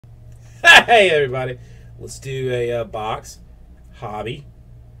Hey everybody, let's do a box hobby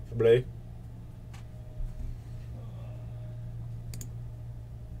for blue.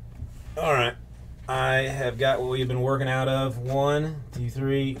 All right, I have got what we've been working out of: 1, 2,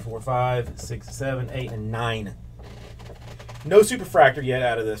 3, 4, 5, 6, 7, 8, and 9. No super fractor yet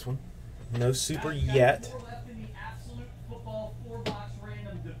out of this one. No super yet. 4 left in the absolute football 4-box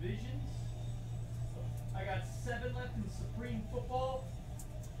random divisions. I got 7 left in Supreme Football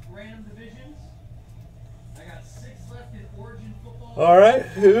random divisions. I got 6 left in Origin Football. All right,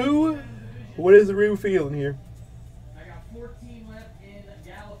 what is the real feeling here? I got 14 left in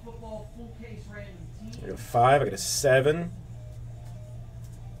Gala Football full case random team. I got a 5. I got a 7.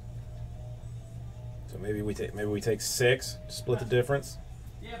 So maybe we take 6. Split the difference.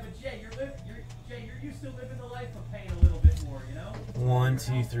 Yeah, but Jay, you're used to living the life of paying a little bit more, you know. 1,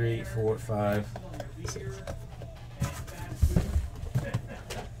 2, 3, 4, 5. 6.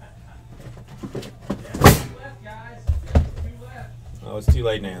 Oh, it's too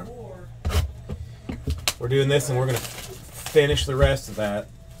late now. We're doing this and we're going to finish the rest of that.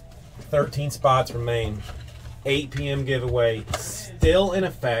 13 spots remain. 8 p.m. giveaway still in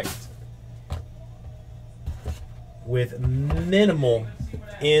effect with minimal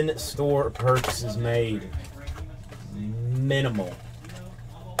in-store purchases made. Minimal.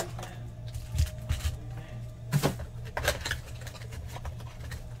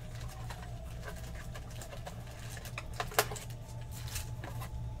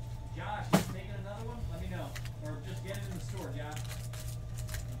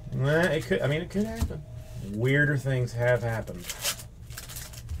 It could. I mean, it could happen. Weirder things have happened.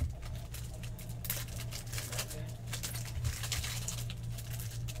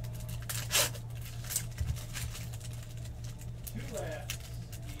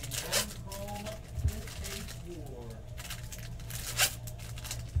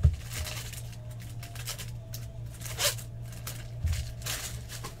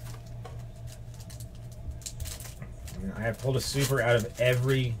 I have pulled a super out of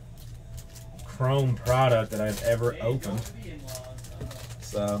every Chrome product that I've ever opened.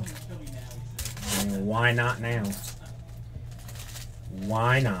 So, I mean, why not now?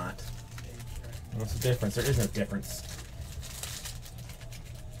 Why not? What's the difference? There is no difference.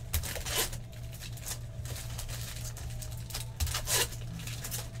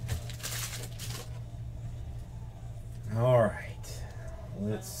 All right.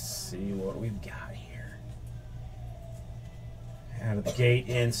 Let's see what we've got here. Out of the gate,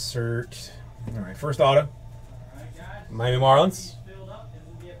 insert. All right, first auto. Miami Marlins.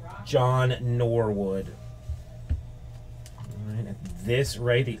 John Norwood. All right, at this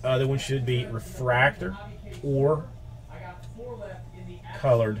rate, the other one should be refractor or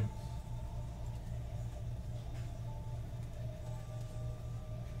colored.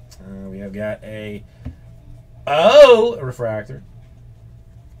 We have got a refractor.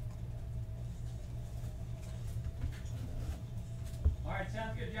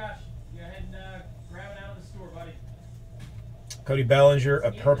 Sounds good, Josh. Go ahead and grab it out of the store, buddy. Cody Bellinger,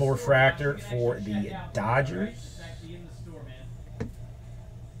 a purple refractor for the Dodgers.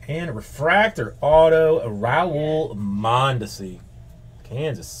 And a refractor auto, Raul Mondesi,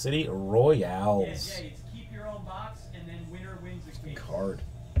 Kansas City Royals. Yeah, it's keep your own box, and then winner wins the case. Card.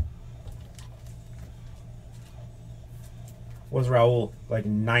 Was Raul like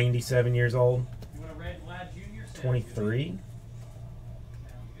 97 years old? You want a red Vlad Jr.? 23.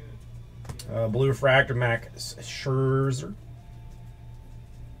 Blue refractor, Max Scherzer.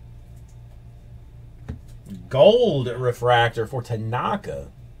 Gold refractor for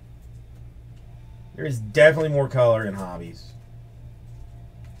Tanaka. There is definitely more color in hobbies.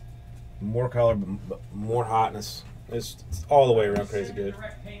 More color, but more hotness. It's all the way around crazy good.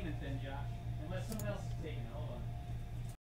 Direct payment then, Josh. Unless someone else is taking it.